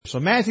So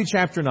Matthew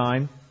chapter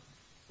 9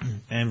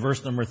 and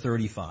verse number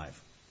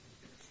 35.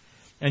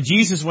 And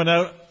Jesus went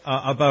out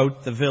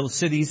about the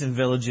cities and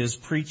villages,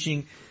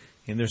 preaching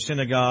in their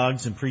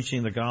synagogues and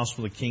preaching the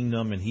gospel of the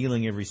kingdom and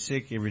healing every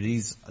sick, every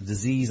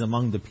disease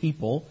among the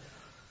people.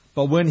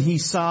 But when he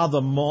saw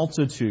the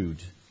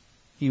multitude,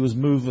 he was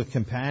moved with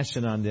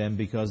compassion on them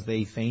because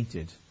they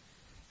fainted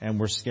and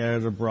were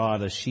scattered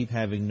abroad as sheep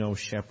having no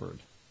shepherd.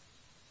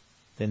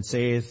 Then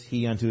saith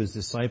he unto his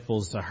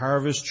disciples, the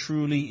harvest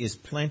truly is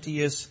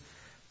plenteous,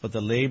 but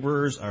the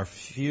laborers are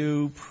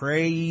few.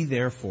 Pray ye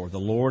therefore the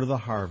Lord of the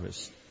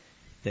harvest,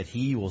 that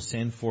he will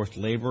send forth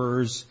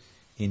laborers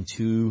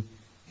into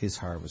his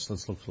harvest.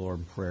 Let's look to the Lord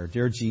in prayer.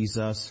 Dear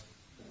Jesus,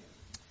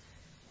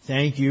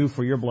 thank you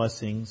for your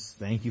blessings.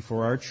 Thank you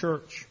for our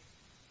church.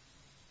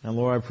 And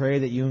Lord, I pray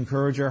that you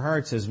encourage our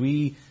hearts as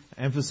we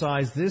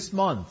emphasize this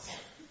month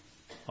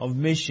of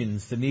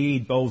missions, the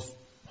need both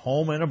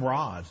home and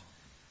abroad.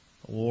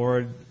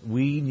 Lord,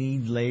 we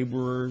need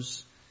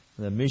laborers.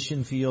 The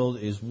mission field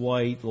is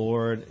white,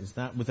 Lord. It's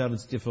not without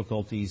its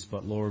difficulties,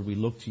 but Lord, we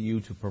look to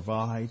you to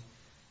provide.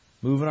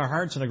 Move in our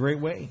hearts in a great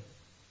way.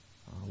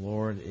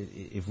 Lord,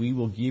 if we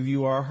will give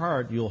you our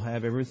heart, you'll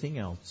have everything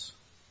else.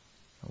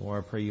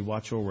 Lord, I pray you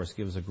watch over us.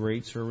 Give us a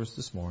great service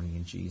this morning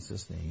in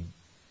Jesus' name.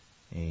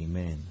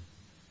 Amen.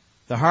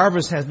 The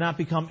harvest has not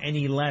become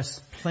any less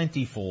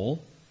plentiful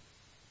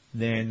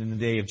than in the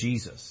day of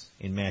Jesus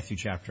in Matthew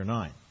chapter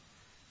 9.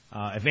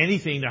 If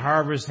anything, the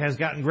harvest has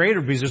gotten greater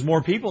because there's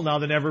more people now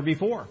than ever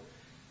before.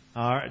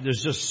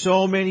 There's just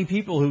so many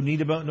people who need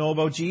to know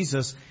about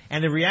Jesus.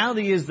 And the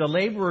reality is the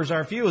laborers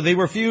are few. They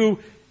were few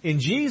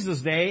in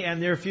Jesus' day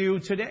and they're few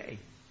today,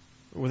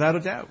 without a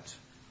doubt.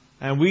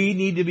 And we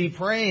need to be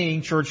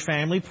praying, church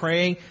family,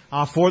 praying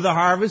for the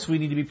harvest. We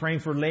need to be praying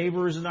for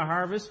laborers in the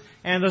harvest.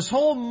 And this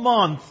whole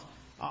month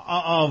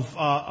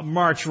of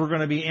March, we're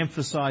going to be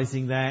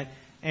emphasizing that.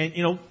 And,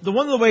 you know,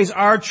 one of the ways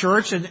our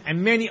church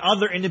and many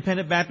other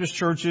independent Baptist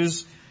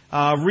churches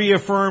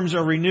reaffirms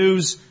or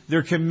renews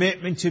their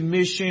commitment to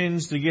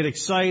missions, to get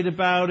excited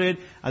about it,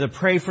 to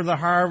pray for the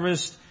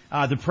harvest,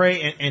 to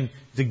pray and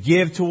to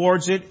give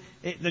towards it.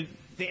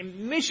 The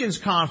missions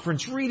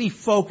conference really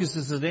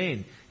focuses it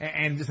in.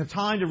 And it's a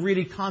time to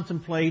really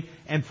contemplate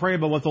and pray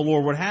about what the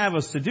Lord would have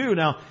us to do.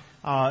 Now,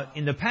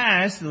 in the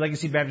past, the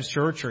Legacy Baptist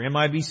Church or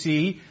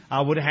MIBC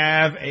would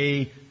have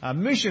a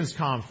missions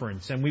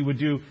conference, and we would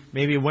do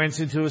maybe a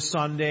Wednesday to a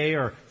Sunday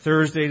or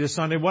Thursday to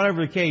Sunday,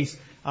 whatever the case.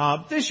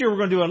 This year we're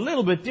going to do a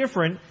little bit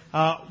different.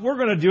 We're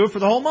going to do it for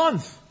the whole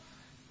month.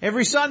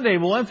 Every Sunday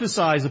we'll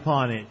emphasize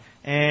upon it.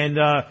 And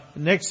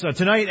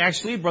tonight,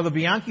 actually, Brother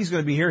Bianchi's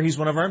going to be here. He's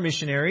one of our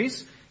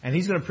missionaries, and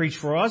he's going to preach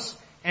for us.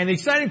 And the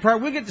exciting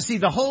part, we get to see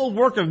the whole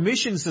work of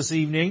missions this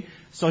evening.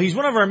 So he's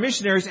one of our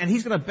missionaries, and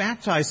he's going to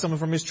baptize someone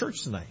from his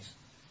church tonight.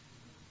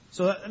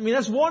 So, I mean,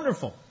 that's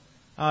wonderful.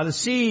 To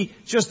see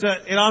just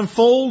it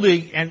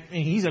unfolding, and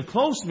he's a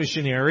close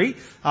missionary,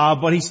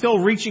 but he's still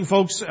reaching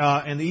folks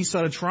in the east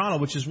side of Toronto,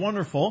 which is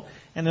wonderful.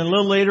 And then a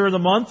little later in the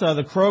month,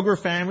 the Kroger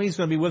family is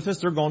going to be with us.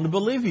 They're going to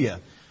Bolivia.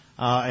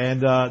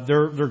 And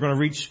they're going to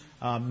reach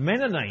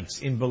Mennonites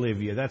in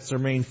Bolivia. That's their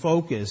main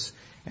focus.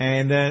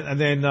 And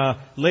then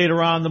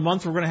later on in the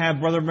month, we're going to have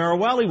Brother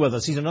Marawali with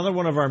us. He's another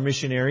one of our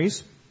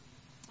missionaries,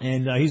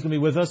 and he's going to be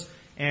with us.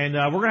 And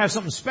we're going to have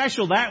something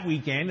special that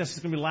weekend. This is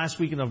going to be the last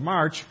weekend of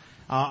March.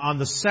 On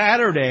the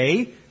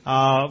Saturday,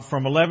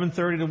 from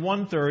 11:30 to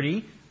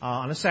 1:30,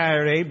 on a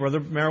Saturday, Brother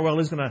Marawali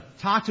is going to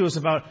talk to us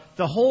about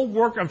the whole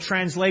work of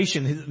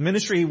translation. His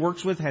ministry he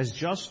works with has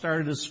just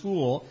started a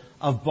school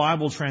of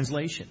Bible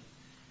translation.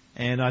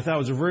 And I thought it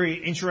was a very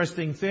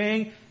interesting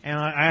thing, and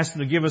I asked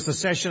him to give us a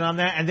session on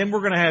that. And then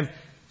we're going to have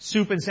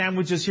soup and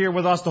sandwiches here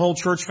with us, the whole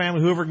church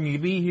family, whoever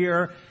can be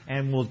here,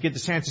 and we'll get the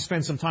chance to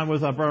spend some time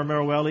with Brother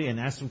Marawali and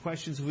ask some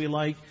questions if we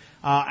like.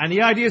 And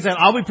the idea is that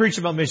I'll be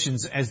preaching about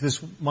missions as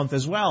this month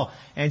as well,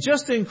 and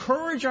just to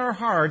encourage our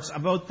hearts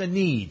about the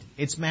need.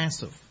 It's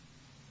massive.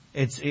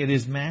 It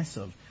is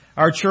massive.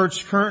 Our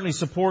church currently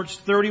supports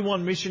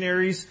 31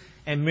 missionaries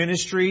and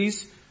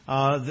ministries.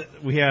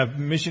 We have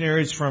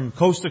missionaries from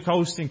coast to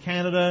coast in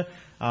Canada.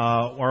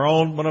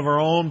 One of our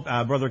own,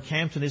 Brother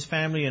Campt and his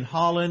family in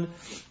Holland.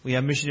 We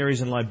have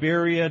missionaries in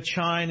Liberia,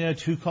 China,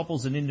 2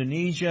 couples in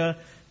Indonesia,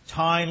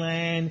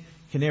 Thailand,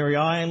 Canary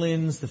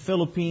Islands, the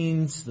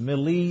Philippines, the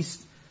Middle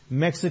East,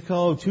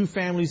 Mexico, 2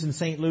 families in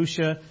St.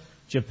 Lucia,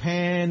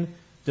 Japan,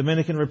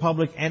 Dominican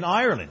Republic, and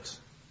Ireland.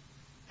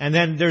 And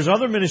then there's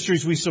other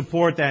ministries we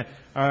support that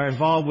are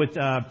involved with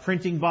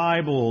printing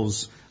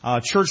Bibles,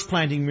 church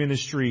planting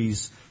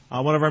ministries.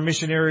 One of our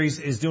missionaries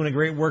is doing a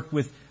great work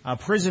with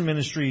prison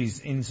ministries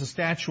in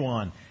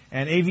Saskatchewan,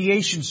 and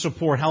aviation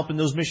support, helping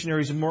those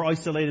missionaries in more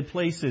isolated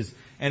places.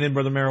 And then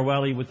Brother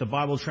Marawali with the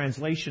Bible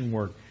translation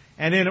work.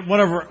 And then one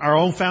of our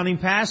own founding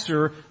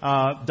pastor,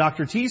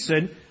 Dr.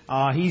 Thiessen,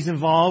 he's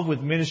involved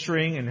with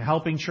ministering and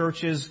helping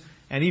churches.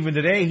 And even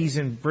today, he's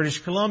in British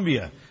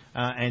Columbia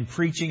and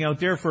preaching out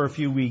there for a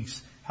few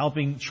weeks,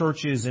 helping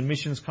churches and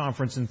missions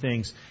conference and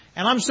things.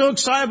 And I'm so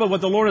excited about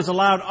what the Lord has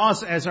allowed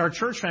us as our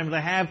church family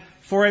to have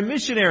for a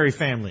missionary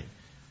family.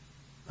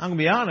 I'm going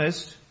to be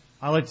honest,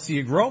 I'd like to see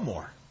it grow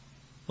more.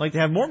 I'd like to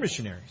have more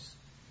missionaries.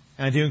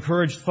 And to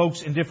encourage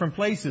folks in different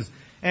places.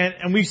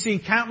 And we've seen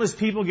countless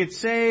people get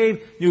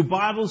saved, new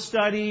Bible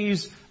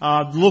studies,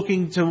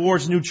 looking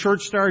towards new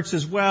church starts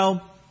as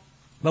well.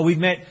 But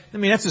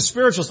that's the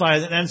spiritual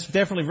side, and that's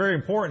definitely very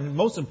important,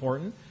 most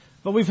important.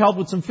 But we've helped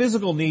with some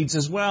physical needs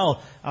as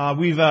well.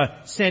 We've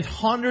sent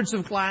hundreds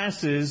of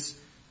classes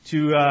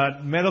to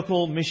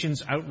medical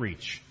missions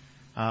outreach.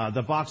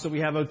 The box that we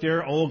have out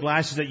there, old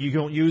glasses that you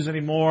don't use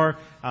anymore.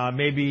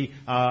 Maybe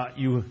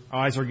your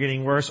eyes are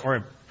getting worse,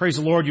 or praise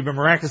the Lord, you've been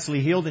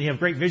miraculously healed and you have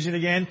great vision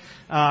again.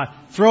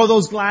 Throw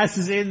those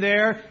glasses in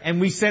there,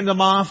 and we send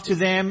them off to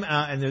them.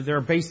 And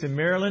they're based in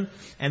Maryland,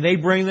 and they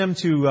bring them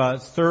to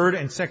third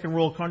and second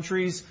world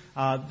countries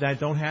that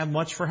don't have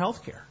much for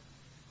health care,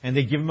 and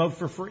they give them out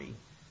for free.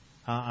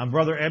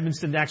 Brother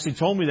Edmonston actually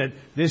told me that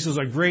this is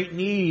a great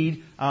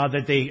need,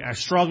 that they are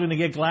struggling to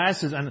get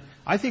glasses, and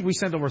I think we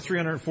sent over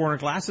 300, 400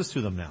 glasses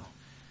to them now.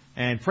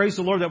 And praise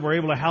the Lord that we're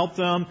able to help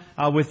them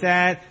with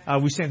that.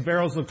 We sent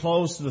barrels of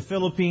clothes to the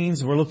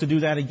Philippines. We're looking to do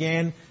that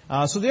again.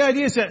 So the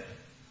idea is that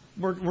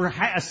we're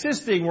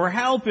assisting, we're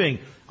helping.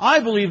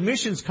 I believe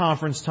missions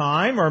conference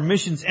time, or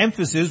missions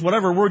emphasis,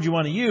 whatever word you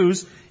want to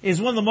use,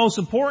 is one of the most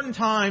important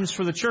times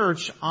for the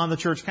church on the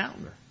church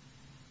calendar.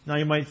 Now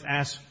you might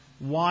ask,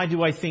 why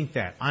do I think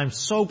that? I'm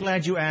so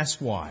glad you asked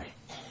why.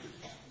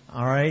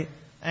 All right?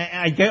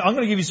 I'm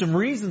going to give you some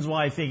reasons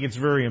why I think it's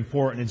very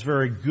important. It's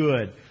very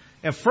good.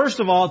 And first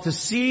of all, to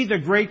see the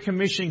Great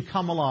Commission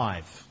come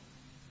alive.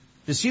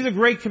 To see the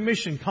Great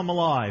Commission come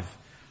alive.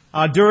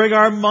 During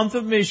our month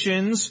of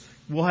missions,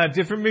 we'll have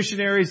different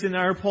missionaries in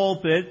our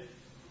pulpit.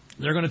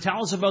 They're going to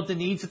tell us about the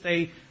needs that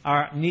they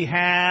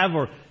have,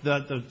 or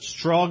the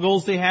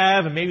struggles they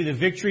have, and maybe the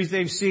victories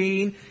they've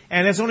seen.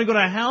 And it's only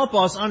going to help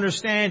us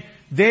understand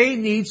they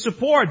need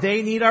support.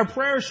 They need our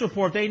prayer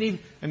support. They need,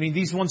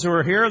 these ones who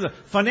are here, the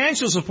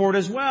financial support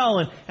as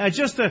well, and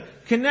just to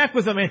connect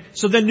with them. And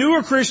so the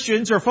newer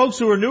Christians, or folks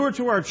who are newer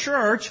to our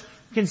church,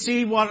 can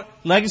see what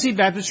Legacy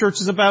Baptist Church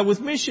is about with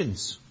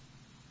missions.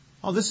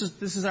 Oh, this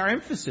is our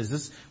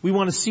emphasis. We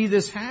want to see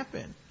this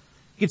happen.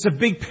 It's a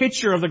big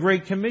picture of the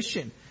Great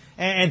Commission.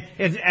 And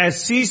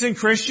as seasoned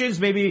Christians,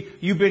 maybe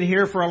you've been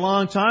here for a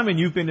long time and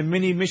you've been to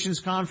many missions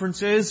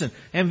conferences and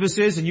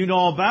emphasis and you know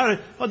all about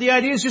it. But the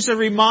idea is just a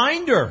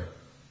reminder.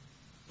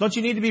 Don't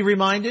you need to be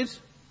reminded?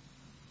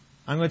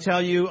 I'm going to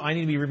tell you, I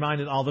need to be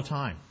reminded all the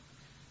time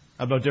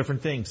about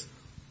different things.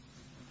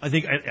 I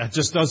think it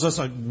just does us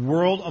a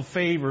world of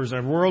favors,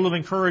 a world of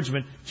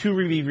encouragement to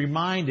be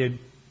reminded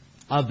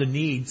of the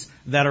needs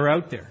that are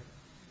out there.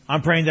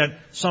 I'm praying that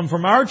some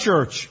from our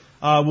church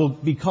will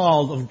be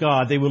called of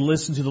God. They will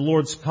listen to the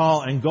Lord's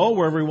call and go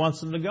wherever He wants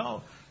them to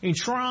go. In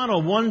Toronto,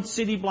 one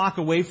city block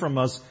away from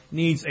us,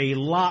 needs a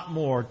lot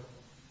more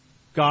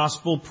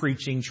gospel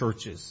preaching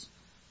churches.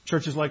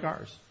 Churches like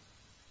ours.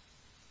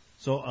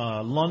 So,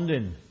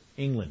 London,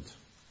 England.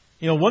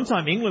 One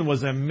time England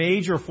was a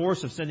major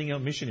force of sending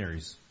out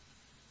missionaries.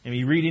 And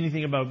you read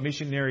anything about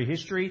missionary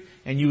history,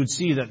 and you would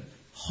see that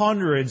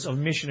hundreds of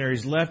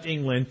missionaries left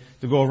England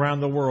to go around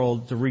the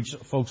world to reach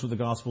folks with the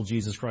gospel of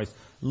Jesus Christ.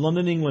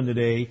 London, England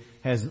today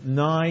has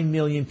 9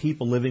 million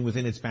people living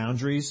within its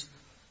boundaries.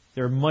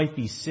 There might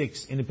be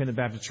 6 independent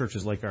Baptist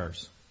churches like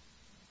ours.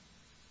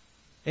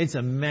 It's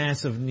a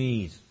massive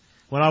need.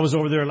 When I was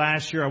over there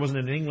last year, I wasn't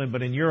in England,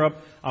 but in Europe,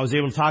 I was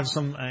able to talk to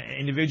some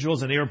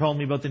individuals, and they were telling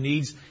me about the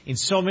needs in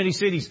so many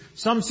cities.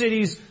 Some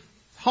cities,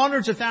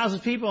 hundreds of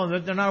thousands of people,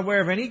 and they're not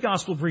aware of any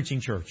gospel preaching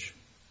church.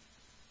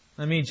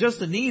 Just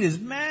the need is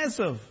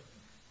massive.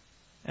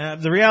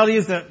 The reality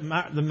is that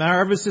the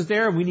harvest is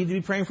there, and we need to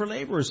be praying for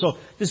laborers. So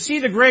to see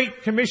the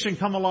Great Commission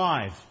come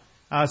alive,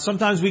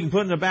 sometimes we can put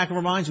it in the back of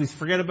our minds, we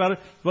forget about it,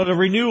 but a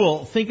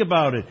renewal, think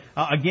about it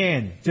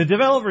again. To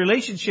develop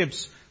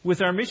relationships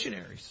with our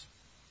missionaries.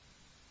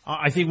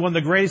 I think one of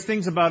the greatest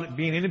things about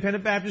being an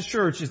independent Baptist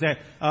church is that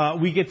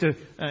we get to,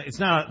 it's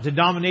not a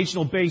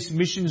denominational-based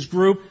missions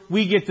group.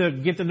 We get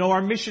to know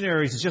our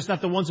missionaries. It's just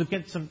not the ones who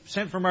get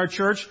sent from our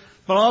church,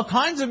 but all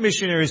kinds of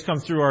missionaries come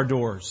through our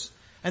doors.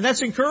 And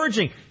that's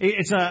encouraging.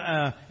 It's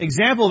an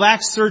example of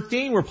Acts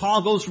 13 where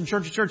Paul goes from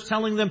church to church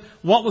telling them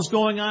what was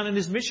going on in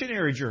his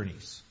missionary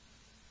journeys.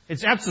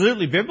 It's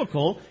absolutely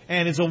biblical,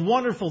 and it's a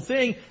wonderful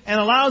thing, and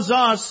allows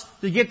us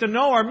to get to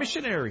know our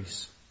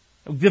missionaries.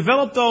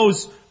 Develop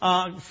those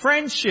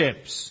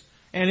friendships.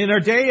 And in our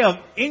day of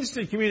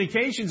instant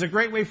communication, it's a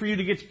great way for you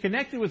to get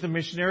connected with a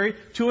missionary,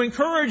 to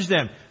encourage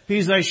them.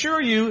 Because I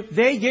assure you,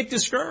 they get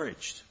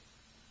discouraged.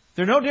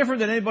 They're no different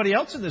than anybody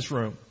else in this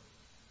room.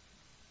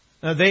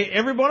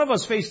 Every one of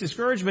us face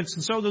discouragements,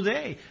 and so do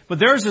they. But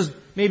theirs is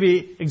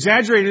maybe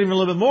exaggerated even a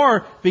little bit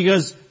more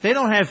because they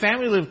don't have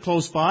family live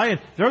close by,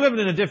 and they're living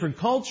in a different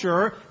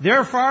culture.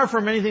 They're far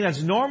from anything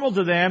that's normal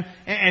to them,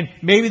 and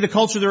maybe the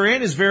culture they're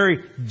in is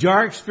very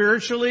dark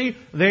spiritually.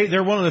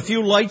 They're one of the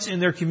few lights in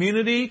their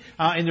community,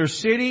 in their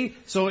city.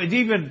 So it's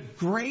even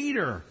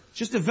greater.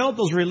 Just develop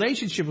those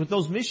relationships with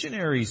those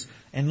missionaries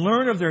and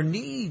learn of their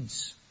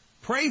needs.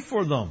 Pray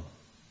for them.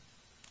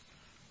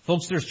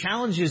 Folks, there's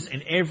challenges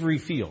in every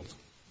field.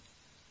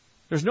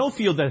 There's no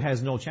field that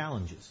has no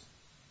challenges.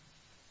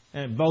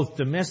 And both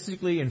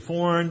domestically and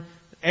foreign,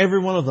 every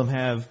one of them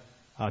have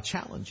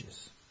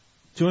challenges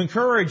to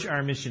encourage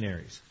our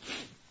missionaries.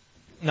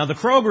 Now, the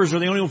Krogers are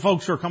the only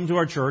folks who are coming to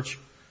our church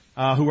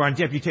who are on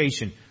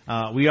deputation.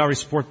 We already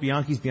support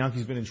Bianchi's.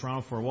 Bianchi's been in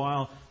Toronto for a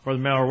while.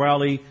 Brother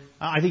Malorelli,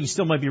 I think he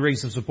still might be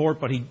raising some support,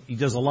 but he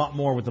does a lot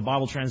more with the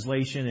Bible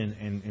translation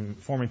and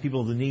informing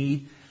people of the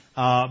need.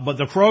 But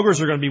the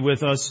Krogers are going to be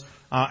with us.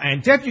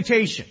 And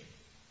deputation.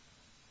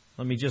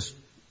 Let me just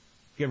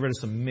get rid of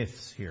some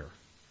myths here.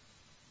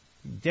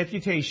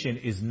 Deputation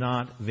is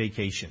not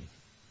vacation.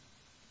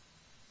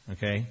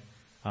 Okay?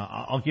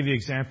 I'll give you an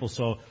example.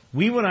 So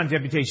we went on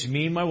deputation,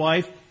 me and my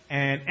wife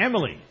and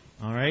Emily.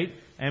 All right?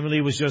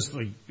 Emily was just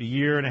like a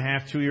year and a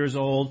half, 2 years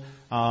old.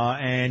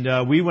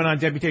 And we went on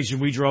deputation.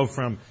 We drove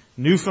from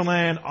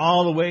Newfoundland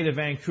all the way to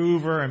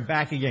Vancouver and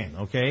back again.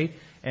 Okay?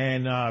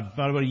 And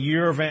about a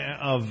year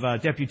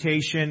of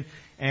deputation.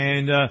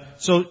 And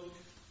so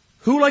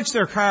who likes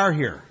their car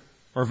here?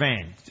 Or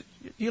van?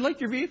 Do you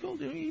like your vehicle?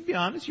 You be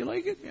honest, you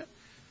like it? Yeah.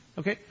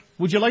 Okay.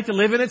 Would you like to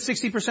live in it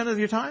 60% of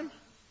your time?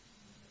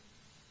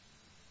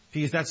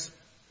 Because that's,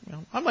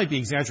 I might be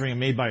exaggerating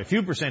maybe by a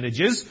few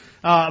percentages,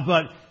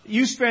 but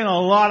you spend a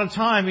lot of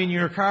time in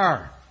your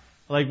car.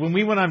 Like when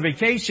we went on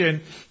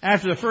vacation,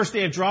 after the first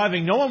day of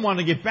driving, no one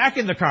wanted to get back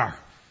in the car.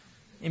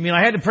 I mean, I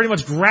had to pretty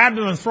much grab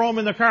them and throw them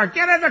in the car.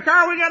 Get in the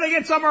car, we gotta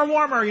get somewhere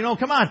warmer,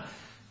 come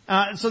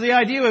on. So the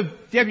idea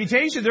of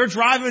deputation, they're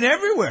driving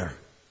everywhere.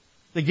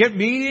 They get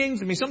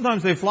meetings. I mean,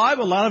 sometimes they fly,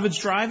 but a lot of it's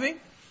driving.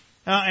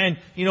 And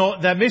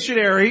that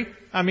missionary,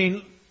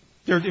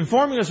 they're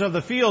informing us of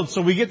the field,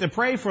 so we get to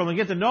pray for them and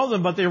get to know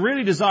them, but they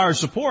really desire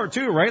support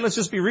too, right? Let's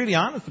just be really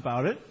honest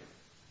about it.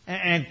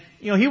 And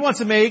he wants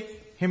to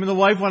him and the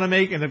wife want to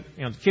make, and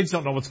the kids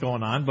don't know what's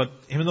going on, but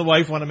him and the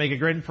wife want to make a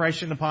great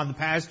impression upon the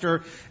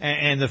pastor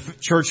and the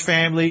church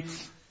family.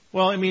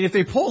 Well, if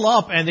they pull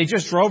up and they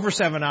just drove for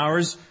 7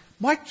 hours,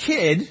 my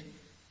kid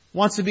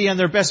wants to be on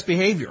their best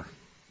behavior.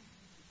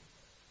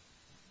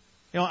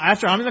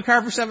 After I'm in the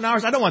car for 7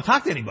 hours, I don't want to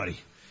talk to anybody.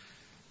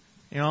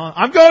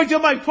 I'm going to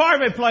my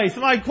private place,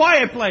 my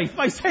quiet place,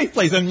 my safe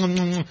place,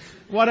 and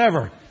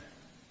whatever.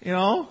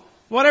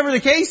 Whatever the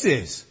case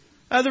is.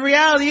 The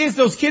reality is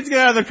those kids get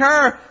out of the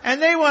car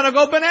and they want to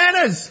go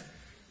bananas.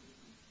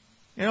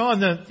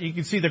 And you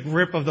can see the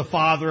grip of the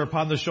father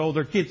upon the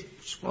shoulder, kids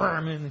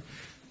squirming.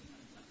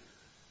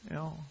 Hey,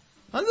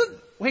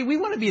 we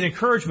want to be an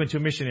encouragement to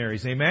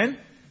missionaries, amen?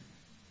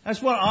 That's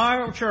what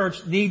our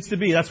church needs to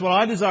be. That's what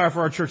I desire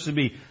for our church to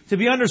be. To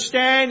be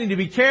understanding, to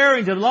be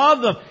caring, to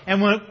love them.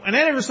 And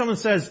whenever someone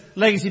says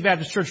Legacy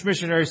Baptist Church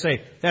missionaries,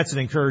 say, that's an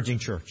encouraging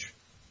church.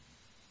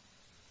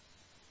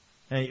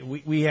 Hey,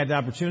 we had the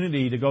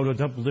opportunity to go to a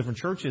couple different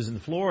churches in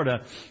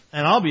Florida.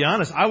 And I'll be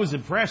honest, I was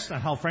impressed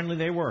at how friendly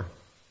they were.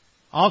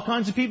 All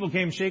kinds of people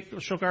came,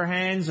 shook our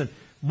hands. And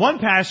one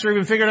pastor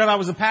even figured out I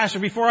was a pastor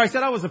before I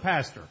said I was a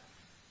pastor.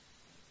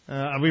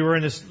 We were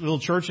in this little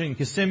church in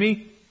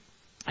Kissimmee.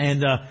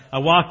 And I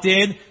walked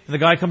in, and the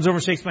guy comes over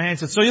and shakes my hand and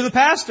says, so you're the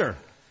pastor?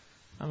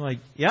 I'm like,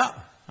 yeah.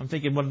 I'm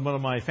thinking one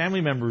of my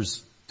family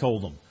members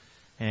told him.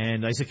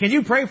 And I said, can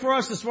you pray for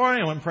us this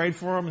morning? I went and prayed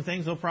for him and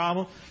things, no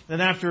problem.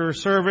 Then after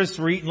service,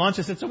 we're eating lunch.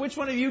 I said, so which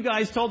one of you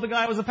guys told the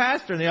guy I was a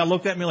pastor? And they all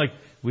looked at me like,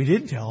 we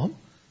didn't tell him.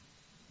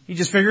 He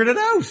just figured it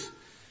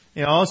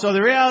out. So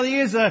the reality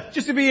is,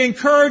 just to be an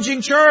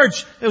encouraging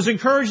church. It was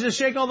encouraging to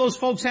shake all those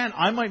folks' hand.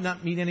 I might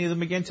not meet any of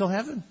them again till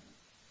heaven.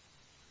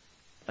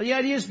 The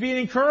idea is to be an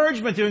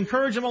encouragement, to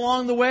encourage them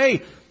along the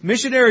way.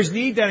 Missionaries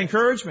need that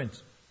encouragement.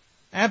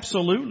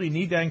 Absolutely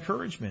need that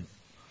encouragement.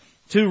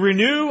 To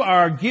renew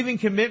our giving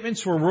commitments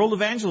for world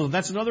evangelism.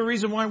 That's another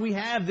reason why we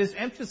have this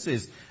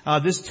emphasis,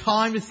 this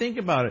time to think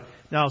about it.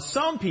 Now,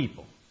 some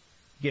people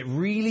get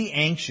really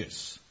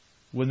anxious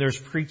when there's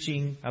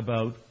preaching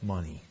about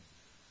money.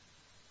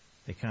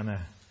 They kind of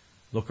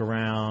look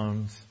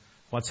around.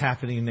 What's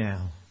happening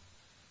now?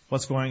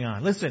 What's going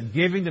on? Listen,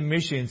 giving to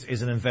missions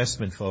is an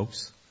investment,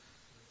 folks.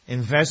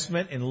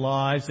 Investment in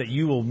lives that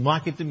you will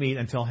not get to meet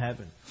until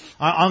heaven.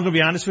 I'm going to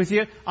be honest with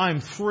you.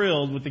 I'm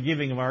thrilled with the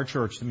giving of our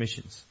church to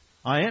missions.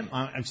 I'm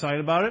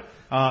excited about it.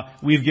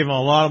 We've given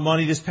a lot of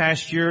money this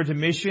past year to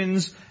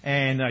missions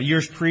and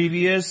years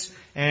previous.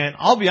 And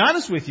I'll be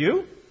honest with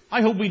you.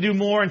 I hope we do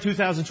more in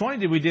 2020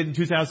 than we did in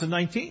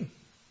 2019.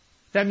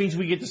 That means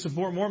we get to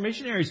support more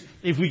missionaries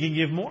if we can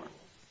give more.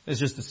 It's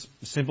just as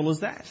simple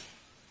as that.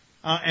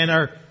 And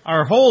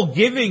our whole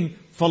giving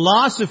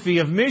philosophy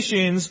of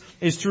missions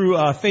is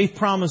through Faith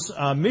Promise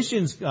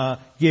missions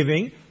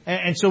giving.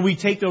 And so we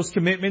take those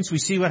commitments, we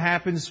see what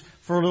happens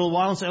for a little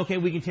while and say, okay,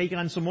 we can take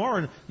on some more.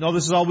 And no,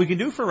 this is all we can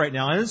do for right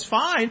now. And it's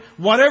fine.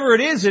 Whatever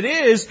it is, it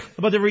is.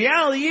 But the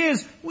reality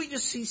is, we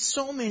just see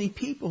so many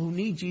people who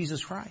need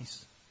Jesus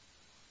Christ.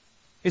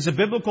 It's a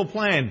biblical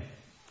plan.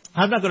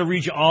 I'm not going to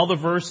read you all the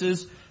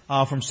verses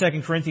from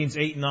 2 Corinthians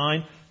 8 and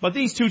 9. But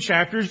these two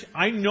chapters,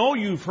 I know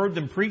you've heard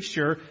them preached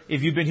here,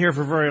 if you've been here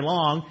for very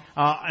long,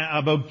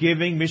 about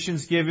giving,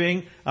 missions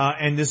giving,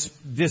 and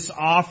this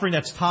offering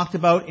that's talked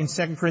about in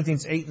 2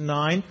 Corinthians 8 and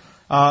 9.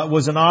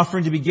 was an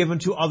offering to be given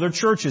to other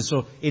churches.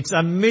 So it's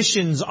a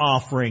missions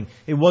offering.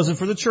 It wasn't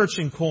for the church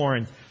in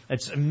Corinth.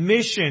 It's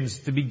missions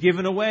to be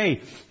given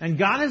away. And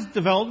God has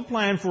developed a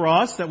plan for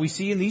us that we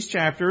see in these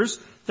chapters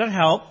that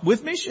help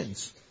with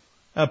missions.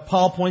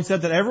 Paul points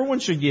out that everyone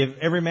should give.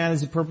 Every man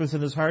has a purpose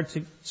in his heart,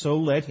 so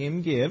let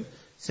him give.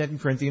 2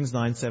 Corinthians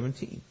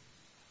 9:17.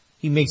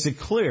 He makes it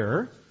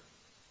clear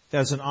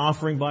that it's an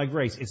offering by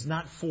grace. It's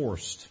not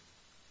forced.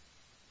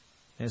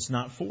 It's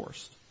not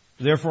forced.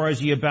 Therefore,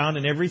 as ye abound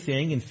in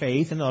everything, in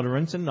faith and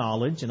utterance and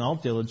knowledge and all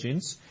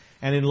diligence,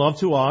 and in love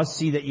to us,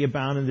 see that ye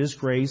abound in this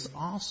grace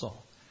also.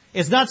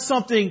 It's not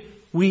something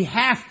we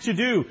have to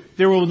do.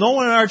 There will no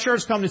one in our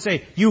church come to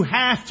say, you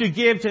have to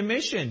give to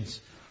missions.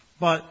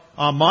 But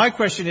my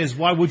question is,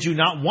 why would you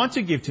not want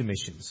to give to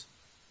missions?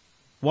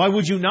 Why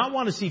would you not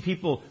want to see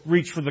people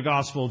reach for the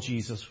gospel of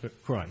Jesus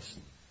Christ?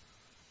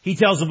 He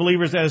tells the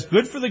believers that it's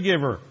good for the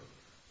giver.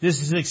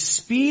 This is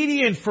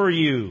expedient for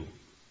you.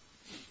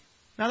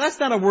 Now that's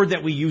not a word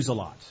that we use a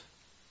lot.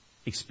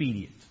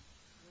 Expedient.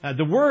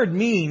 The word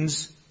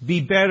means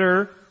be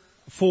better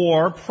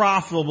for,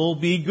 profitable,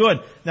 be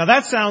good. Now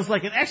that sounds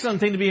like an excellent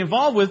thing to be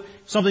involved with.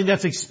 Something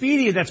that's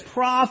expedient, that's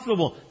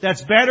profitable,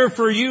 that's better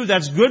for you,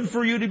 that's good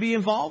for you to be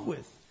involved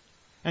with.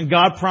 And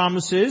God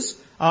promises,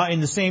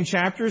 in the same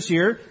chapters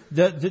here,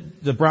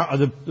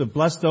 the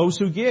bless those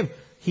who give.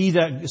 He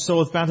that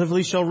soweth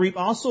bountifully shall reap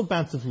also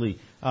bountifully.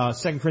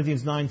 2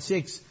 Corinthians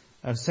 9:6.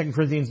 2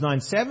 Corinthians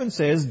 9:7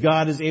 says,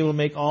 God is able to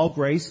make all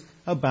grace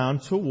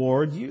abound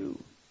toward you.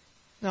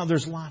 Now,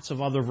 there's lots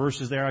of other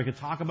verses there I could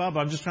talk about,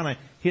 but I'm just trying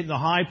to hit the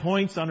high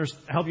points to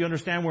help you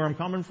understand where I'm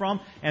coming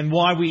from and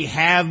why we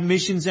have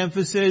missions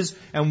emphasis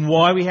and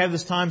why we have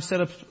this time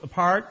set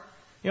apart.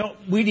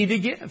 We need to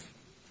give.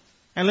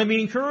 And let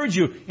me encourage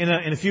you, in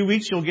a few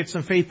weeks you'll get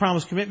some faith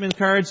promise commitment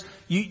cards.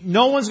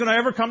 No one's going to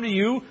ever come to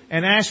you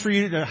and ask for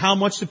you how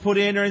much to put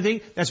in or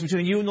anything. That's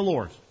between you and the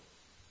Lord.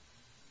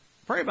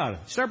 Pray about it.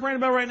 Start praying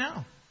about it right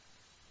now.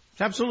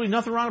 There's absolutely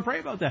nothing wrong to pray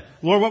about that.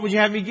 Lord, what would you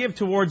have me give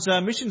towards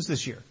missions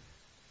this year?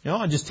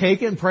 And just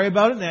take it and pray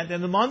about it. And at the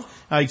end of the month,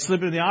 you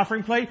slip it in the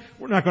offering plate.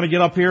 We're not going to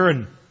get up here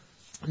and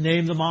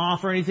name them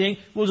off or anything.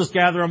 We'll just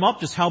gather them up.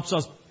 Just helps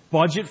us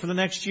budget for the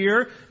next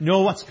year,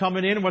 know what's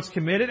coming in and what's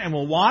committed, and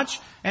we'll watch.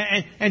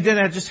 And then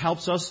that just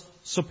helps us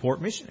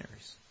support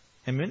missionaries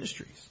and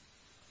ministries.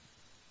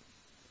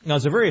 Now,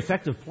 it's a very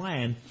effective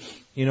plan.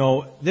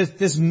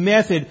 This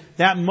method,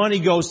 that money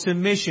goes to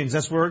missions.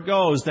 That's where it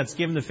goes. That's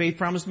given the Faith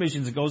Promise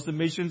missions. It goes to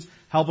missions,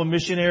 helping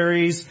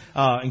missionaries,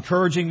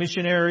 encouraging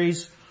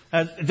missionaries.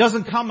 It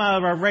doesn't come out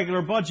of our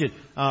regular budget.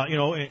 In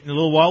a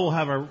little while we'll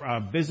have our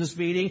business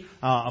meeting,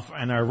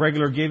 and our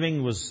regular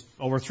giving was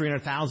over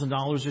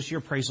 $300,000 this year.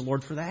 Praise the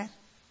Lord for that.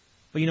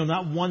 But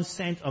not 1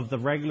 cent of the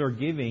regular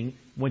giving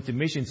went to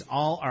missions.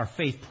 All our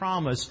Faith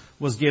Promise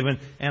was given,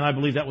 and I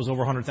believe that was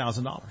over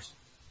 $100,000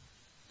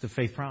 to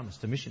Faith Promise,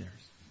 to missionaries.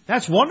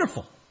 That's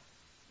wonderful.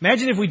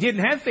 Imagine if we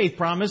didn't have Faith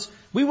Promise,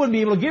 we wouldn't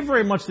be able to give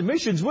very much to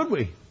missions, would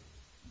we?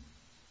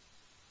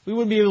 We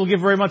wouldn't be able to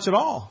give very much at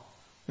all.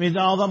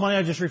 All the money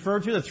I just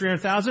referred to, the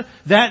 $300,000,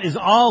 that is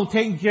all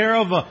taken care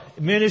of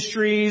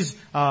ministries,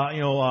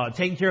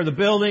 taking care of the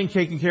building,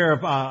 taking care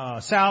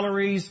of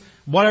salaries,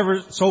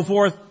 whatever, so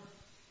forth.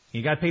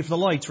 You got to pay for the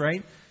lights,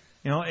 right?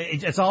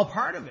 It's all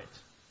part of it.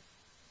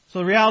 So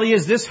the reality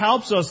is this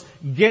helps us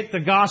get the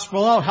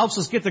gospel out, helps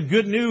us get the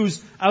good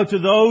news out to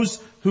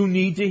those who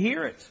need to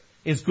hear it.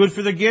 It's good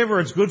for the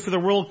giver. It's good for the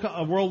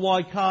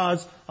worldwide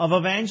cause of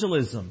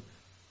evangelism.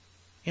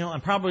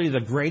 And probably the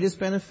greatest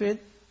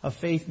benefit of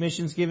faith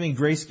missions giving,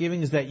 grace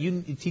giving, is that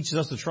it teaches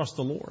us to trust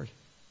the Lord.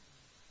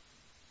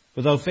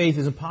 Without faith,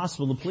 it's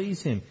impossible to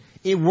please Him.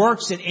 It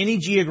works in any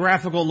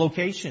geographical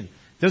location.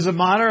 Doesn't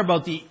matter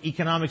about the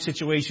economic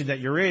situation that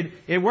you're in.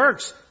 It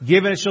works.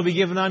 Give and it shall be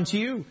given unto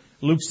you.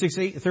 Luke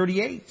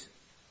 6:38.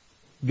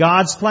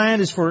 God's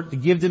plan is to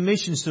give the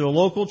missions to the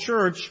local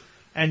church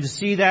and to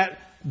see that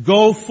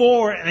go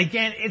forward. And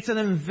again, it's an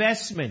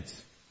investment.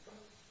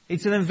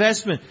 It's an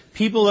investment.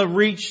 People have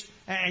reached,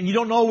 and you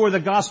don't know where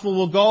the gospel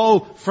will go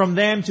from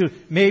them to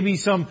maybe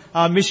some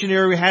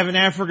missionary we have in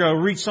Africa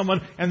will reach someone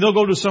and they'll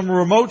go to some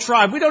remote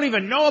tribe. We don't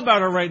even know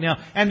about it right now.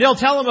 And they'll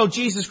tell them about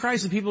Jesus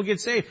Christ and people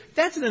get saved.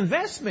 That's an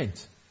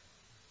investment.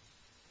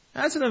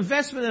 That's an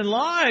investment in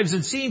lives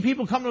and seeing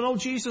people come to know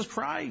Jesus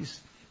Christ.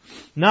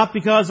 Not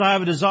because I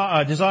have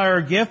a desire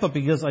or gift, but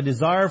because I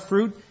desire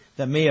fruit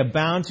that may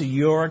abound to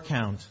your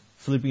account.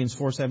 Philippians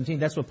 4:17.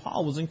 That's what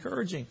Paul was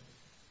encouraging.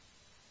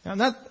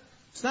 Now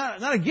it's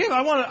not a gift.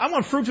 I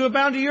want fruit to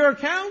abound to your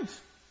account.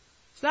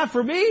 It's not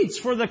for me. It's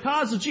for the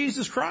cause of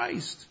Jesus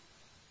Christ.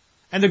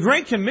 And the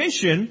Great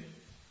Commission,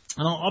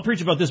 and I'll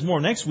preach about this more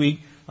next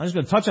week. I'm just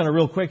going to touch on it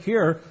real quick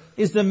here,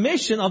 is the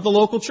mission of the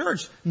local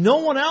church. No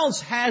one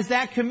else has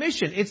that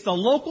commission. It's the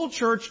local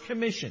church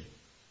commission.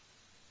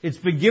 It's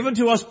been given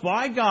to us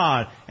by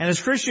God. And as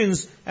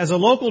Christians, as a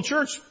local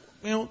church,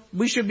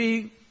 we should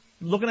be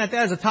looking at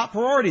that as a top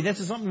priority. This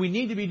is something we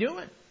need to be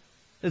doing.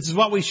 This is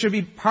what we should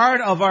be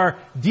part of our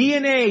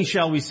DNA,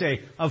 shall we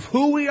say, of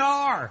who we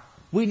are.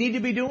 We need to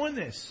be doing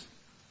this.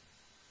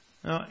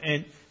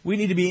 And we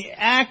need to be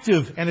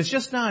active. And it's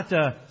just not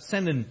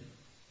sending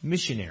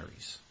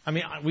missionaries. I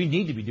mean, we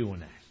need to be doing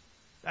that.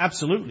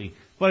 Absolutely.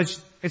 But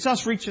it's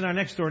us reaching our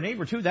next door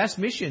neighbor too. That's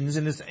missions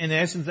in the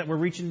essence that we're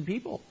reaching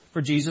people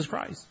for Jesus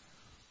Christ.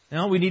 You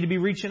know, we need to be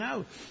reaching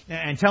out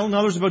and telling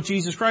others about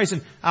Jesus Christ,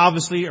 and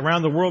obviously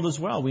around the world as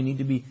well. We need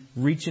to be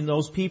reaching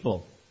those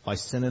people by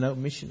sending out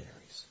missionaries.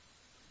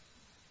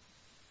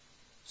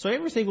 So you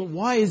ever think, well,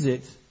 why is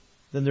it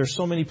that there's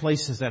so many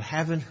places that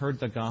haven't heard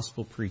the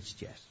gospel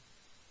preached yet?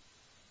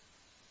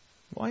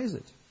 Why is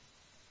it?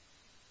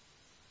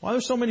 Why are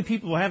there so many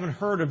people who haven't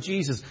heard of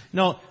Jesus?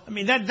 No, I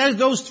mean,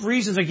 those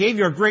reasons I gave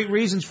you are great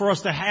reasons for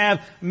us to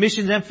have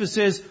missions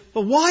emphasis.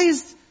 But why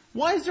is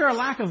there a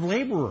lack of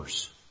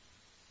laborers?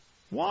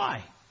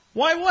 Why?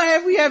 Why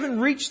have we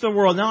haven't reached the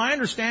world? Now I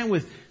understand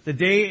with the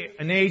day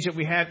and age that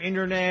we have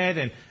internet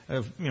and,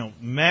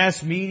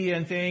 mass media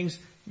and things,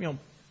 a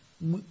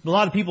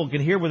lot of people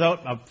can hear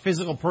without a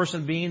physical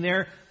person being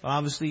there.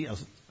 Obviously a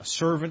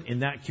servant in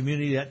that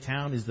community, that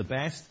town is the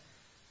best.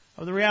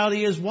 But the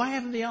reality is, why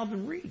haven't they all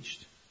been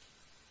reached?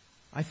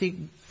 I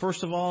think,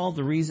 first of all,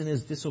 the reason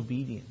is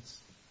disobedience.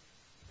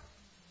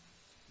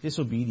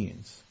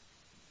 Disobedience.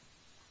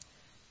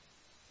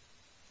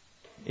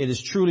 It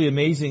is truly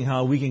amazing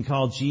how we can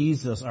call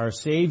Jesus our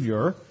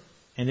Savior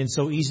and then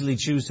so easily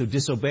choose to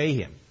disobey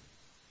Him.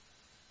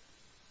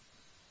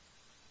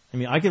 I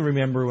mean, I can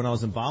remember when I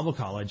was in Bible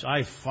college,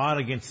 I fought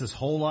against this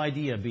whole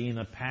idea of being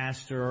a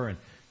pastor and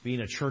being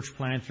a church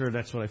planter.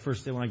 That's what I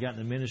first did when I got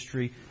into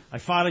ministry. I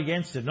fought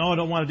against it. No, I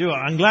don't want to do it.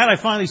 I'm glad I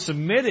finally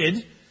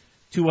submitted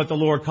to what the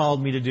Lord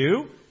called me to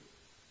do.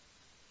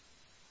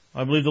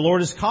 I believe the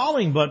Lord is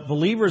calling, but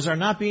believers are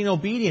not being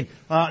obedient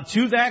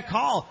to that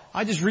call.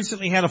 I just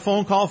recently had a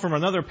phone call from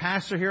another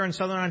pastor here in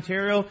Southern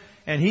Ontario,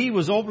 and he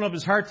was opening up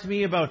his heart to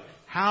me about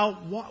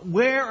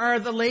where are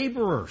the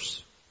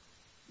laborers?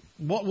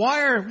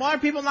 Why are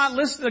people not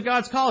listening to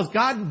God's call? Is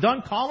God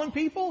done calling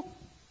people?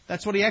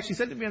 That's what he actually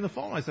said to me on the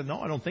phone. I said, no,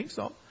 I don't think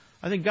so.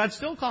 I think God's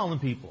still calling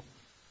people.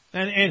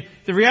 And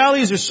the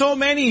reality is there's so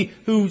many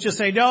who just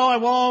say, no,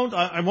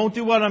 I won't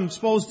do what I'm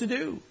supposed to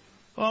do.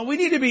 Well, we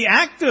need to be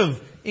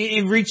active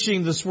in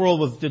reaching this world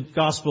with the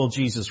gospel of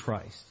Jesus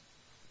Christ.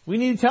 We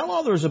need to tell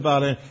others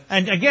about it.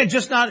 And again,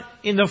 just not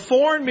in the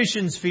foreign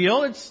missions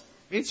field,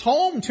 it's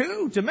home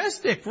too,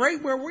 domestic,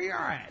 right where we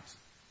are at.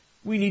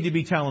 We need to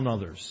be telling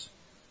others.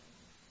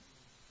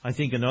 I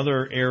think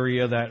another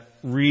area that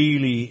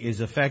really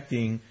is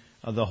affecting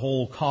the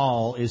whole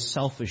call is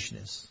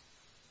selfishness.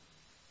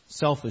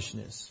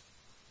 Selfishness.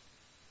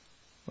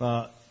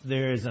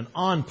 There is an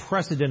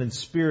unprecedented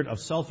spirit of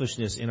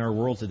selfishness in our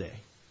world today.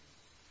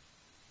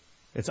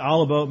 It's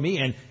all about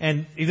me,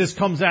 and this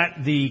comes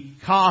at the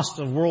cost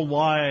of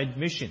worldwide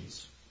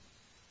missions.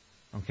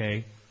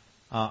 Okay,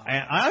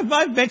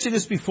 I've mentioned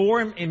this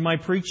before in my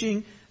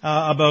preaching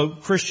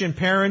about Christian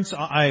parents.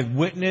 I've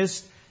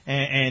witnessed,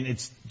 and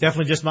it's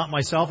definitely just not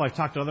myself. I've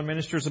talked to other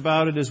ministers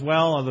about it as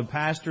well, other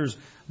pastors,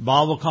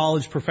 Bible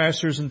college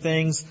professors, and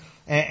things.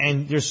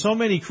 And there's so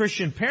many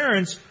Christian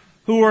parents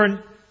who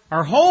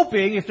are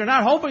hoping, if they're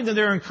not hoping, then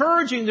they're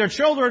encouraging their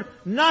children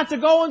not to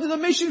go into the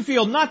mission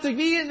field, not to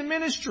be in the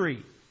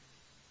ministry.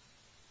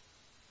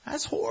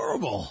 That's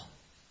horrible.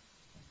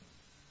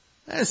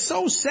 That is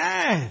so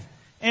sad.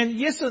 And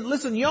yes,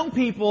 listen, young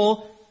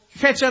people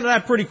catch on to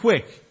that pretty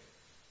quick.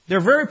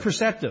 They're very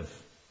perceptive.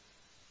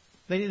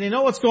 They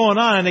know what's going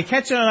on, and they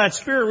catch on to that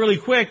spirit really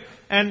quick,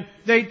 and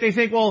they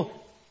think, well,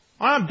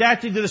 I'm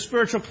adapting to the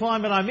spiritual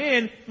climate I'm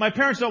in. My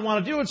parents don't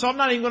want to do it, so I'm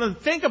not even going to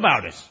think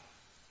about it.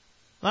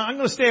 I'm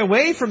going to stay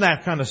away from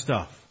that kind of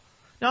stuff.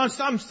 Now,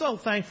 I'm still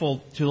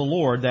thankful to the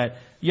Lord that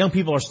young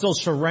people are still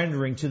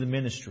surrendering to the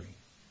ministry.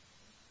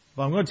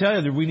 But I'm going to tell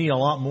you that we need a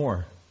lot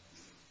more.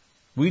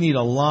 We need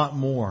a lot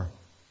more.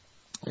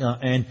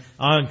 And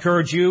I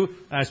encourage you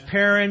as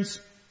parents,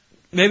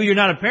 maybe you're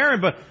not a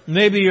parent, but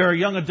maybe you're a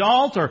young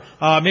adult, or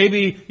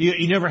maybe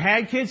you never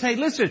had kids. Hey,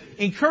 listen,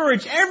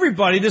 encourage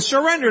everybody to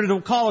surrender to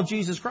the call of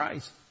Jesus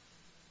Christ.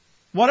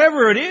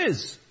 Whatever it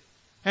is.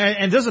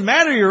 And it doesn't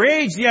matter your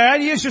age. The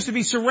idea is just to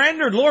be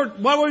surrendered.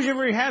 Lord,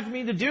 whatever you have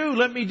me to do,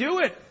 let me do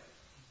it.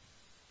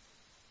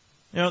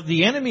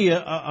 The enemy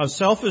of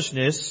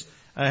selfishness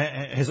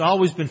has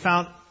always been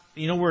found.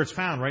 You know where it's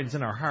found, right? It's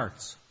in our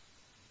hearts.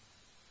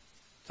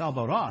 It's all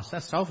about us.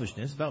 That's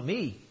selfishness. It's about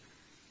me.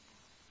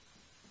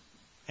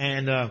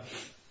 And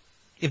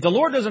if the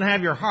Lord doesn't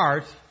have your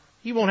heart,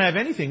 He won't have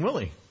anything, will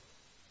He?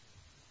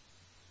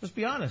 Let's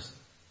be honest.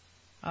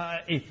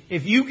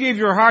 If you give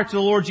your heart to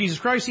the Lord Jesus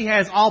Christ, He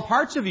has all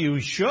parts of you.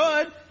 He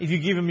should, if you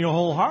give Him your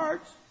whole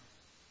heart.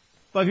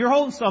 But if you're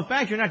holding stuff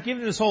back, you're not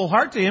giving His whole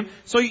heart to Him,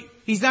 so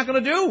He's not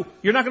going to do.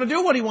 You're not going to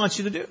do what He wants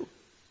you to do.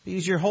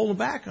 Because you're holding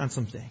back on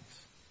some things.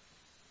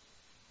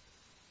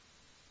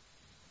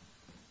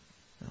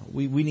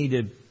 We need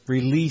to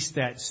release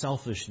that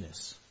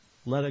selfishness.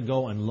 Let it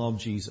go and love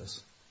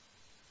Jesus.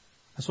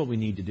 That's what we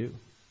need to do.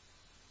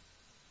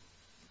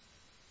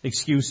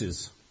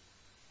 Excuses.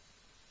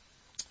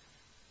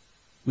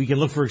 We can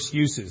look for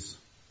excuses.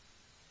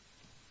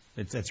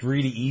 It's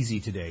really easy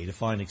today to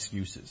find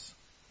excuses.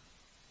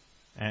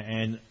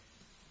 And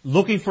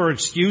looking for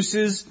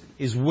excuses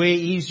is way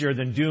easier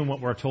than doing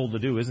what we're told to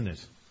do, isn't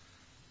it?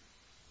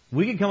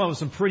 We can come up with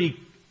some pretty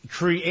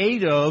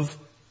creative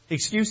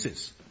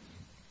excuses.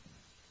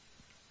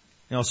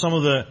 Some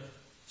of the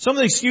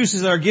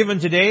excuses that are given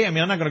today, I'm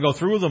not going to go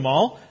through them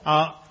all,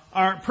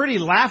 are pretty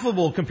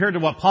laughable compared to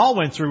what Paul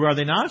went through, are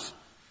they not?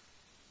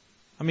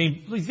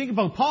 You think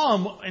about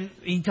Paul, and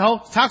he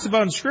talks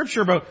about in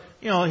Scripture about,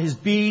 his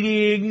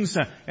beatings,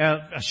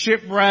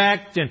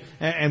 shipwrecked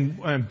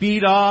and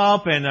beat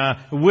up and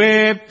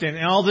whipped and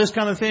all this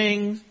kind of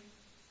thing.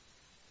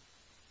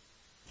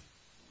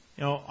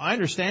 I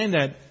understand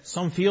that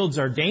some fields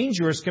are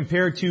dangerous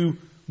compared to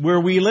where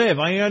we live.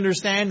 I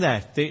understand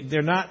that.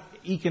 They're not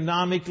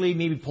economically,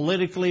 maybe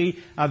politically,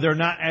 they're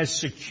not as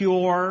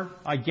secure.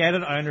 I get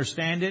it. I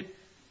understand it.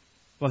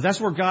 But if that's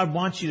where God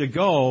wants you to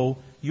go,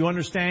 you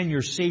understand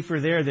you're safer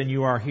there than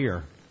you are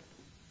here.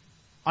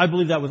 I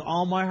believe that with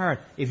all my heart.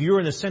 If you're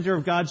in the center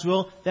of God's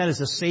will, that is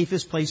the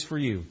safest place for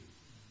you.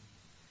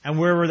 And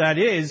wherever that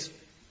is,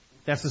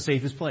 that's the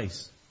safest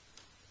place.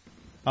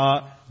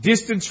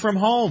 Distance from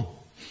home.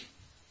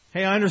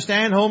 Hey, I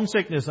understand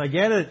homesickness. I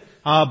get it.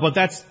 But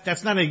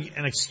that's not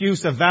an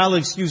excuse, a valid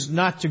excuse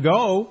not to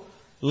go.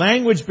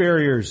 Language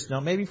barriers. Now,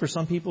 maybe for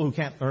some people who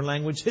can't learn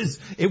languages,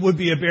 it would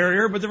be a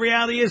barrier. But the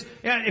reality is,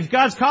 if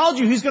God's called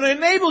you, He's going to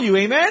enable you.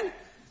 Amen?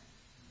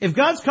 If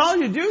God's called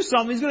you to do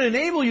something, He's going to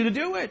enable you to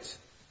do it.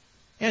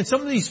 And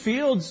some of these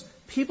fields,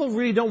 people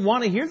really don't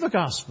want to hear the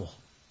gospel.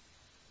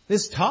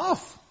 It's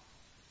tough.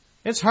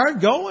 It's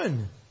hard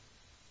going.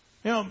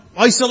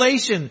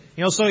 Isolation.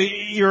 So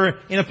you're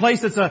in a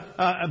place that's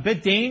a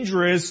bit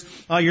dangerous.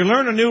 You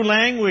learn a new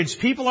language.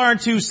 People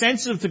aren't too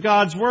sensitive to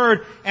God's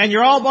Word. And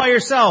you're all by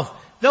yourself.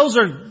 Those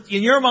are,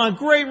 in your mind,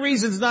 great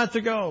reasons not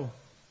to go.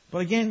 But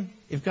again,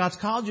 if God's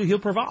called you, He'll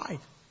provide.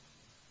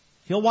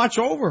 He'll watch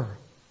over.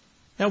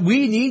 Now,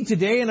 we need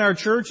today in our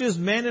churches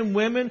men and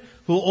women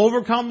who will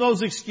overcome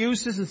those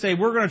excuses and say,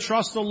 we're going to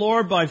trust the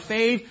Lord by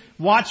faith,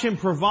 watch Him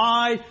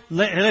provide,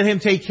 let Him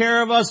take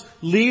care of us,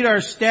 lead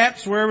our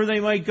steps wherever they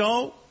might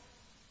go,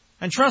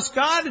 and trust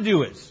God to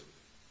do it.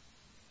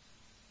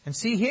 And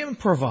see Him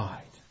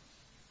provide.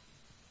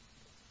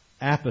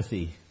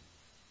 Apathy.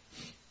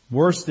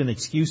 Worse than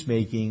excuse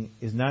making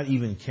is not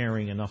even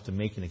caring enough to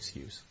make an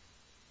excuse.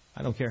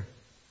 I don't care.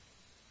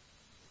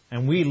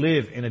 And we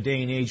live in a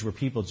day and age where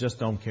people just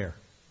don't care.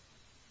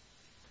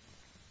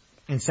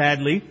 And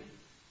sadly,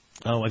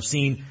 I've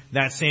seen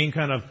that same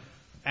kind of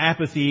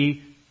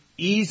apathy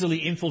easily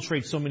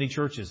infiltrate so many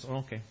churches. Oh,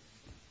 okay.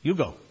 You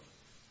go.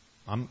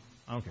 I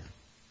don't care.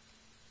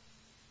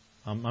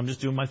 I'm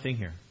just doing my thing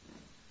here.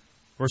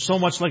 We're so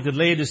much like the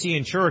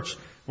Laodicean church.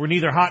 We're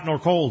neither hot nor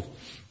cold.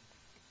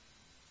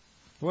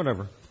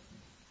 Whatever.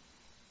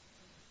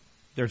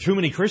 There are too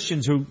many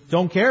Christians who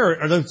don't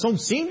care, or they don't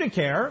seem to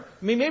care.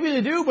 Maybe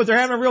they do, but they're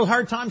having a real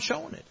hard time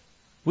showing it.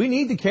 We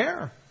need to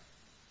care.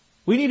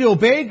 We need to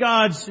obey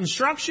God's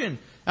instruction.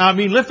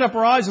 Lift up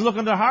our eyes and look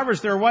unto the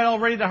harvest. They're white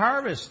already to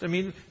harvest. To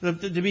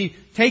be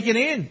taken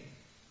in.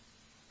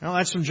 Well,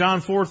 that's from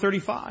John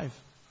 4:35.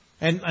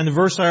 And the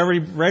verse I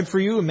already read for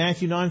you in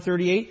Matthew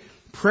 9:38.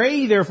 Pray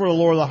ye therefore the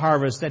Lord of the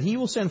harvest, that He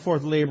will send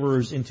forth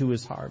laborers into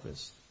His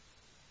harvest.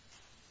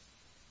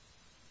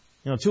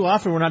 Too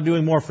often we're not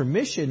doing more for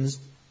missions,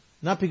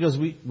 not because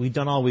we've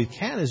done all we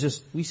can, it's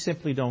just we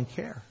simply don't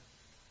care.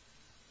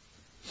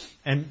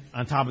 And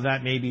on top of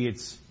that, maybe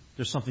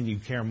there's something you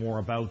care more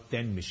about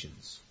than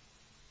missions.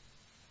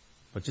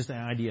 But just the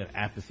idea of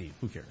apathy,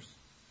 who cares?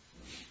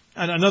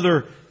 And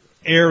another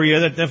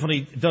area that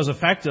definitely does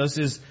affect us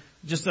is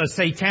just a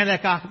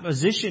satanic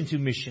opposition to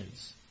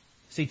missions.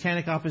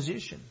 Satanic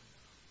opposition.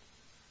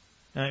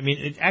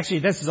 Actually,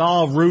 this is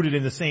all rooted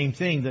in the same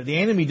thing, that the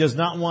enemy does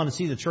not want to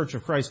see the Church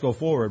of Christ go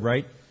forward,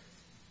 right?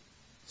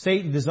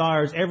 Satan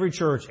desires every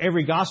church,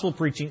 every gospel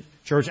preaching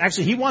church.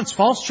 Actually, he wants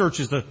false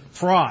churches to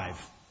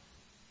thrive.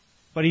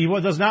 But he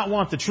does not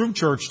want the true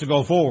church to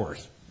go forward.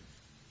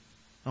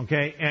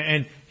 Okay?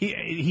 And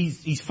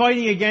he's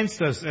fighting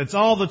against us. It's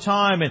all the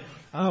time.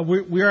 And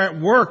we're at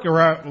work,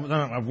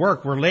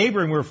 we're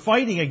laboring, we're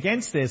fighting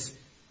against this.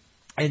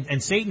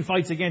 And Satan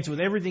fights against it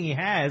with everything he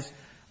has.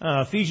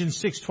 Ephesians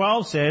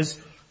 6:12 says,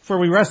 for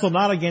we wrestle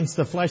not against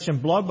the flesh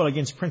and blood, but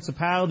against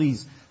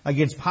principalities,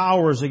 against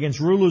powers,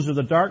 against rulers of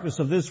the darkness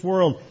of this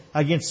world,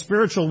 against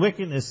spiritual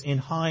wickedness in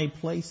high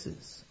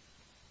places.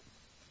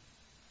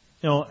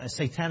 A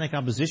satanic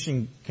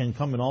opposition can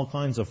come in all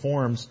kinds of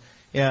forms.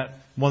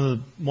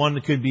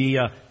 One could be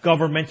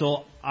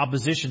governmental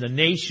opposition. The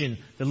nation,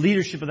 the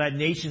leadership of that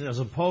nation is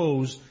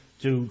opposed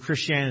to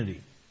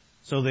Christianity.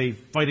 So they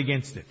fight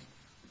against it.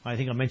 I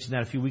think I mentioned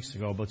that a few weeks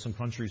ago about some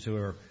countries who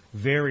are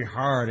very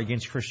hard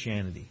against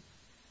Christianity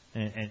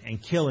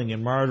and killing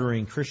and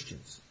martyring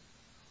Christians.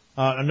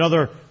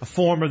 Another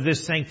form of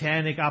this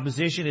satanic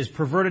opposition is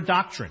perverted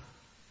doctrine.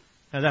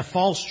 Now, that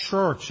false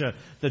church,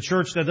 the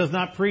church that does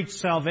not preach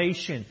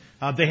salvation.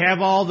 They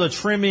have all the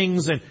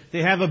trimmings and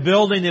they have a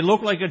building. They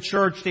look like a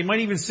church. They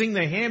might even sing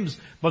the hymns,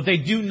 but they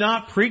do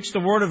not preach the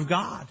Word of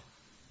God.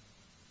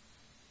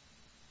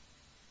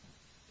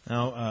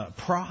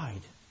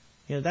 Pride.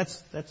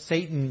 That's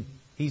Satan.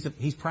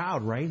 He's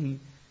proud, right? He's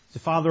the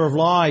father of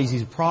lies.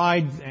 He's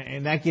pride,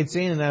 and that gets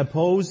in and that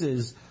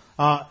opposes.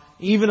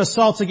 Even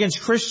assaults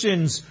against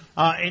Christians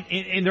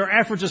in their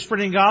efforts of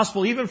spreading the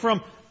gospel, even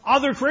from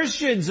other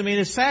Christians. I mean,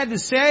 it's sad to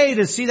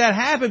see that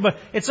happen, but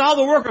it's all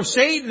the work of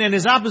Satan and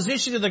his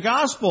opposition to the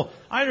gospel.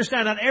 I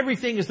understand not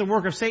everything is the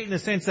work of Satan in the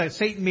sense that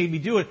Satan made me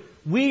do it.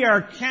 We are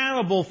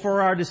accountable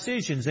for our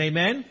decisions.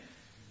 Amen?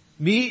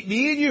 Me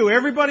and you,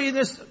 everybody in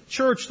this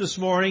church this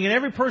morning, and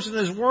every person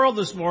in this world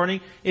this morning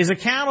is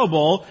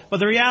accountable, but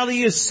the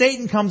reality is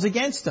Satan comes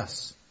against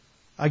us,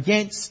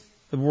 against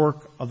the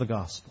work of the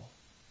gospel.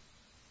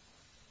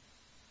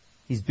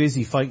 He's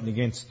busy fighting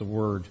against the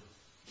word.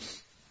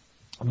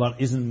 But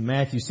isn't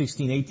Matthew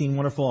 16:18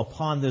 wonderful?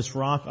 Upon this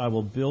rock I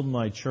will build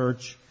my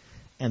church,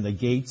 and the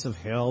gates of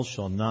hell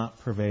shall not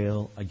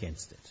prevail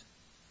against it.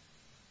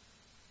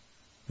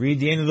 Read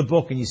the end of the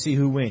book and you see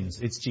who wins.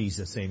 It's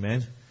Jesus.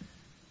 Amen.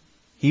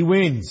 He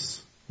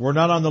wins. We're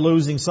not on the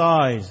losing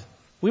side.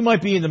 We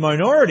might be in the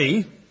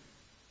minority,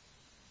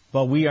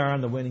 but we are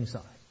on the winning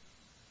side.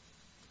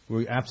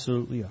 We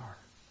absolutely are.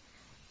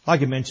 I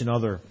could mention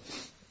other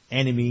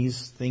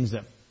enemies, things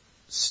that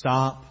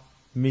stop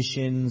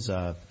missions,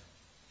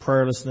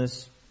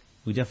 prayerlessness.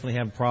 We definitely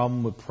have a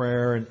problem with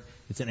prayer, and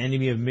it's an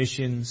enemy of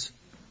missions.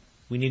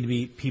 We need to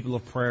be people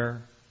of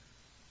prayer.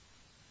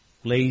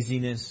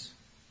 Laziness.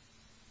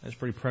 That's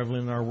pretty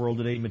prevalent in our world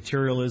today.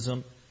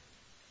 Materialism.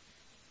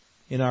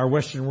 In our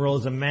Western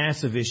world is a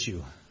massive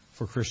issue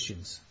for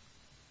Christians.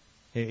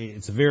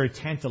 It's a very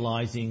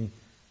tantalizing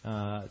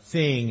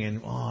thing,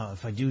 and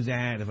if I do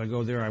that, if I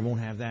go there, I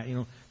won't have that.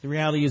 The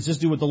reality is just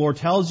do what the Lord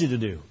tells you to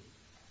do.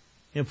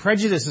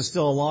 Prejudice is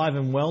still alive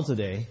and well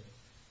today.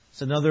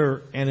 It's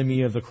another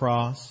enemy of the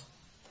cross.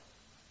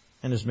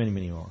 And there's many,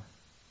 many more.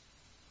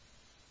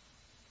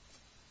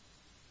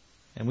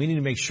 And we need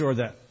to make sure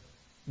that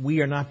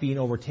we are not being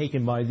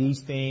overtaken by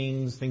these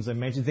things I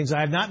mentioned, things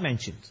I have not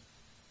mentioned.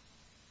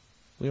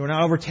 We are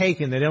not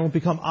overtaken. They don't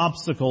become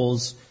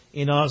obstacles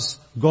in us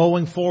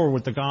going forward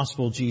with the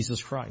gospel of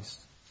Jesus Christ.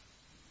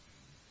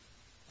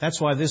 That's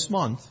why this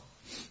month,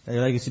 the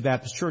Legacy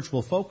Baptist Church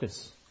will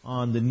focus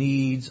on the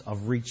needs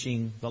of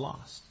reaching the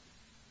lost,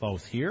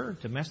 both here,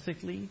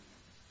 domestically,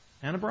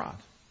 and abroad.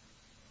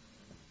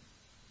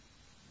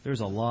 There's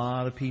a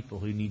lot of people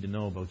who need to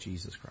know about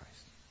Jesus Christ.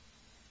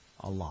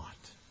 A lot.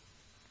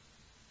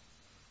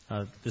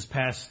 This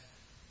past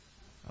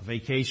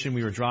vacation,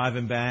 we were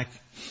driving back.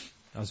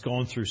 I was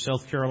going through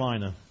South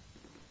Carolina,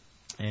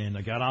 and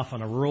I got off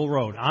on a rural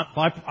road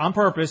on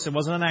purpose. It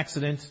wasn't an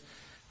accident.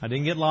 I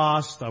didn't get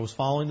lost. I was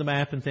following the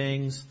map and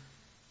things.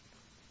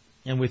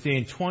 And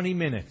within 20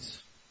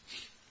 minutes,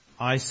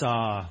 I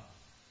saw,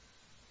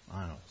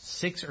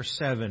 6 or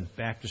 7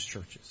 Baptist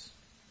churches.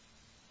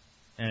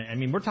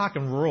 And we're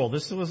talking rural.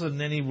 This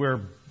wasn't anywhere,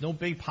 no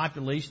big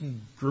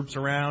population groups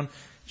around,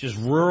 just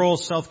rural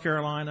South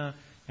Carolina.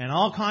 And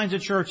all kinds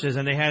of churches,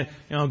 and they had,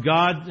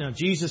 God,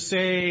 Jesus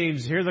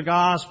saves, hear the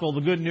gospel,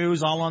 the good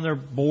news, all on their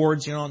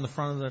boards, on the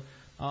front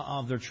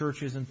of their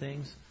churches and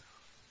things.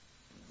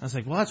 I was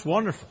like, well, that's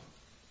wonderful.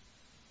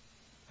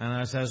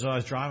 And as I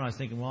was driving, I was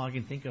thinking, well, I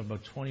can think of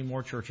about 20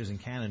 more churches in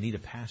Canada need a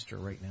pastor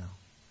right now.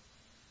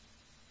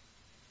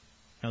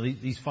 Now,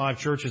 these 5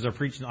 churches are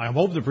preaching, I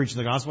hope they're preaching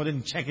the gospel. I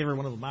didn't check every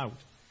one of them out.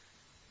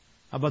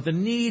 But the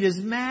need is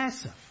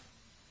massive.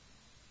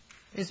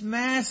 It's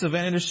massive,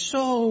 and there's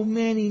so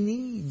many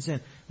needs,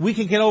 and we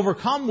can get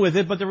overcome with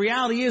it, but the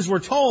reality is we're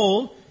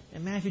told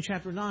in Matthew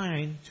chapter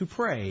 9 to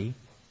pray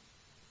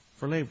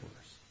for laborers.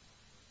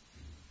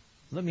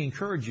 Let me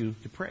encourage you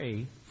to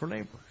pray for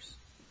laborers.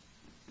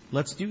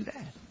 Let's do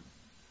that.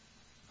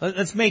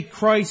 Let's make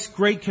Christ's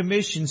Great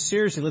Commission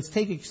seriously. Let's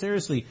take it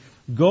seriously.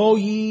 Go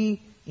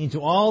ye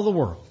into all the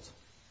world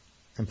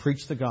and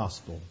preach the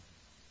gospel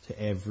to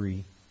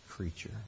every creature.